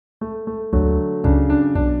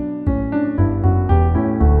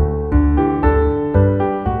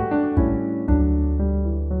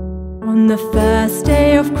the first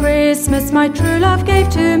day of Christmas my true love gave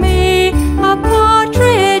to me a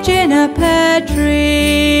partridge in a pear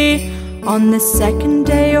tree. On the second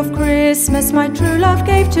day of Christmas my true love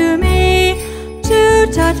gave to me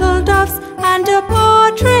 2 turtle doves and a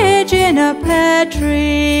partridge in a pear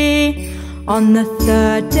tree. On the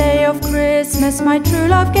third day of Christmas my true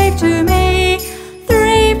love gave to me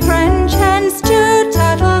 3 French hens, 2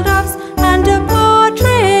 turtle doves and a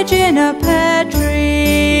partridge in a pear tree.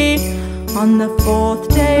 On the fourth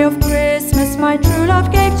day of Christmas my true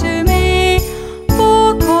love gave to me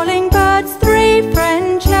 4 calling birds, 3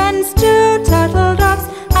 French hens, 2 turtle doves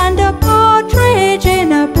and a partridge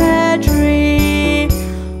in a pear tree.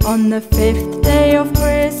 On the fifth day of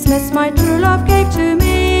Christmas my true love gave to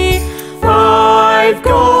me 5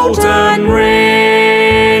 golden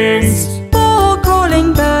rings, 4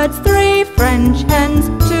 calling birds, 3 French hens,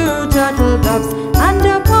 2 turtle doves and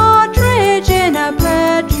a partridge in a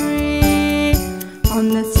pear tree. On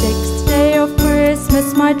the sixth day of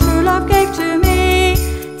Christmas my true love gave to me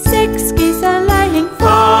 6 geese a laying,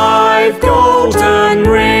 5 golden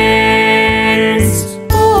rings,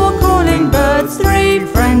 4 calling birds, 3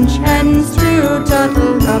 French hens, 2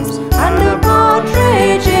 turtle doves and a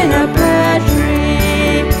partridge in a pear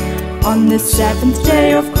tree. On the seventh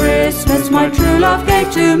day of Christmas my true love gave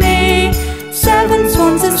to me 7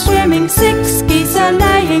 swans a swimming, 6 geese a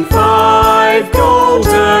laying, 5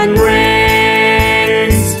 golden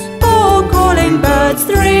rings, 4 calling birds,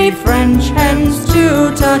 3 French hens,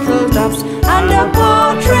 2 turtle doves and a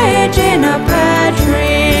partridge in a pear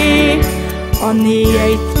tree. On the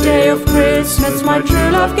eighth day of Christmas my true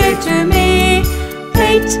love gave to me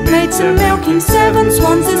 8 maids a milking, 7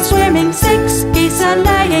 swans a swimming, 6 geese a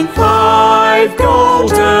laying, 5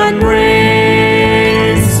 golden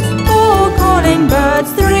rings, 4 calling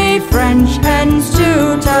birds, 3 French hens,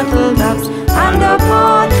 2 turtle doves and a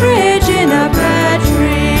partridge in a pear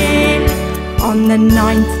tree. On the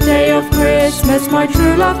ninth day of Christmas my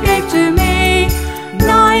true love gave to me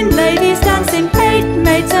 9 ladies dancing, 8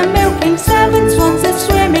 maids a milking, 7 swans a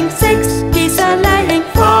swimming, 6 geese a laying,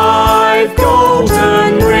 5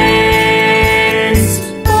 golden rings,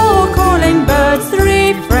 4 calling birds,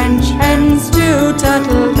 3 French hens, 2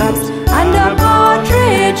 turtle doves and a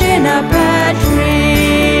partridge in a pear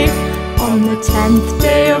tree. On the 10th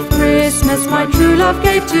day of Christmas my true love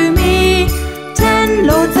gave to me 10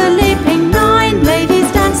 lords a leaping, 9 ladies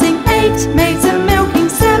dancing, 8 maids a milking,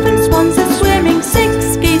 7 swans a swimming,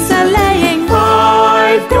 6 geese a laying,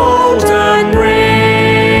 5 golden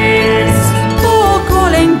rings, 4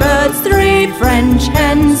 calling birds, 3 French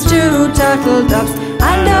hens, 2 turtle doves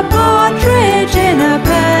and a partridge in a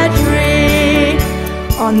pear tree.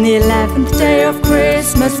 On the 11th day of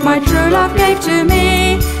Christmas my true love gave to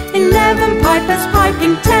me 11 pipers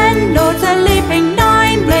piping, 10 lords a leaping,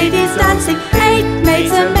 9 ladies dancing, 8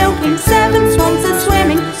 maids a milking, 7 swans a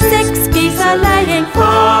swimming, 6 geese a laying,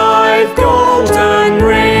 5 golden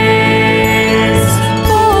rings,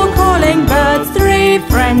 4 calling birds, 3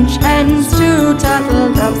 French hens, 2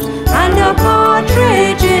 turtle doves and a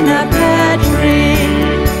partridge in a pear tree.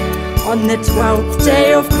 On the 12th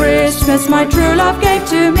day of Christmas my true love gave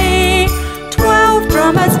to me 12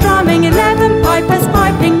 drummers drumming, 11 pipers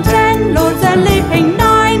piping, 10 lords a leaping,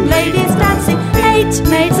 9 ladies dancing, 8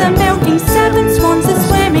 maids a milking, 7 swans a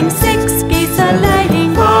swimming, 6 geese a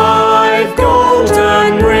laying, 5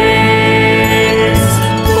 golden rings,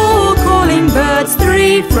 4 calling birds,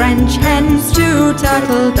 3 French hens, 2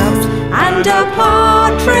 turtle doves and a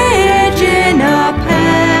partridge in a pear